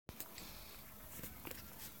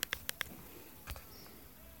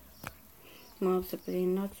Possibly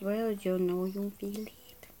not well, you know you feel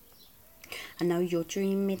it. I know you'll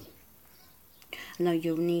dream it. I know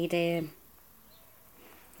you'll need it.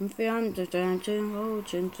 If you understand to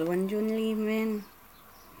hold you when you're leaving,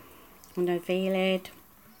 and I feel it,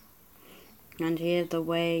 and hear the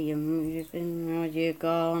way you're moving or you're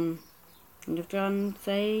gone. And you've done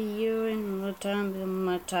say you in the time in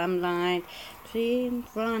my timeline. Please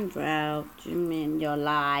run round in your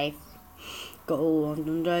life. Go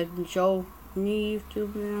on and show me to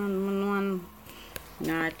be on one.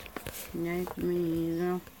 Not me, you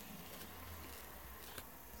know.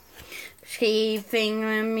 Keep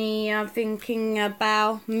thinking me, I'm thinking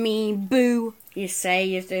about me, boo. You say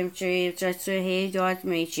you're simply just to hear yours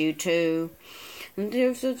makes you too. And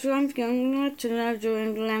if the drum's going not to know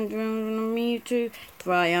doing me too,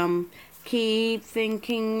 try keep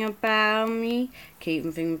thinking about me, keep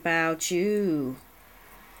thinking about you.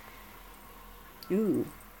 Ooh.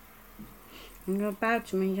 Think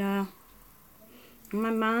about me, yeah. In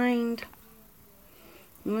my mind.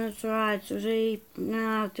 That's right, to sleep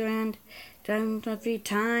now, don't every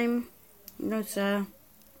time. No, sir.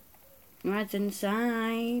 Right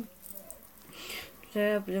inside.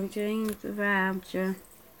 So, I'm thinking about you.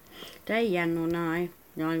 Day and night,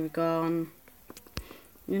 I'm gone.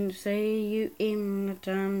 And see you in the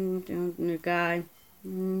time, the guy.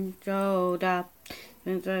 Showed up.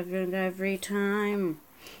 And every time.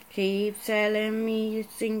 Keep telling me you're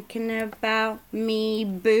thinking about me,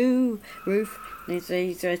 boo. Ruth, they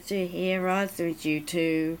say just to hear us with you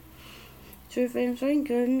too. Truth and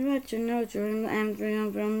thinking, but you know, and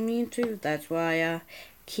from me too. That's why I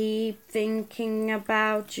keep thinking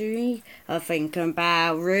about you. I think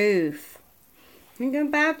about Ruth. Think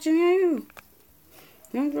about you.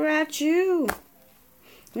 Think about you.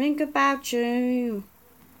 Think about you.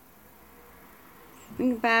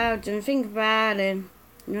 Think about it. Think about it.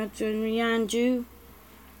 Not beyond you.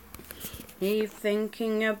 Keep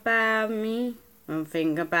thinking about me. And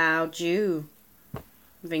think about you.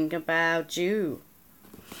 Think about you.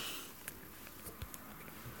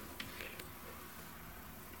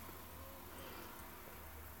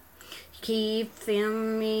 Keep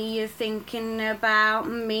feeling me, you're thinking about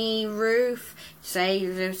me, Ruth. Say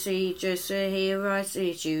the sea just to hear I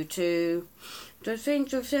see you too. Just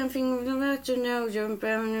think of something that you know you're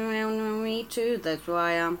burning around on me too. That's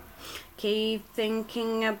why I'm keep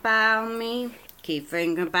thinking about me. Keep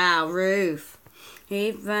thinking about Ruth.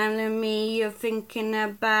 Keep telling me you're thinking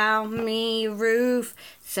about me, Ruth.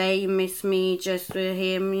 Say you miss me just to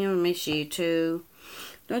hear me, I miss you too.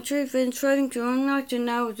 The truth is trying to not to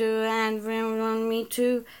know to and on me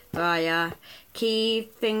too. But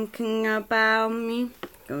keep thinking about me.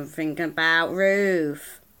 Don't think about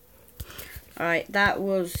Ruth. Alright, that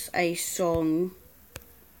was a song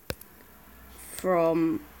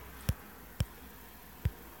from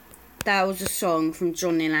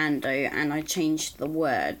Johnny Lando, and I changed the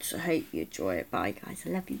words. I hope you enjoy it. Bye guys, I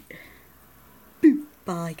love you. Boo.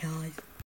 Bye guys.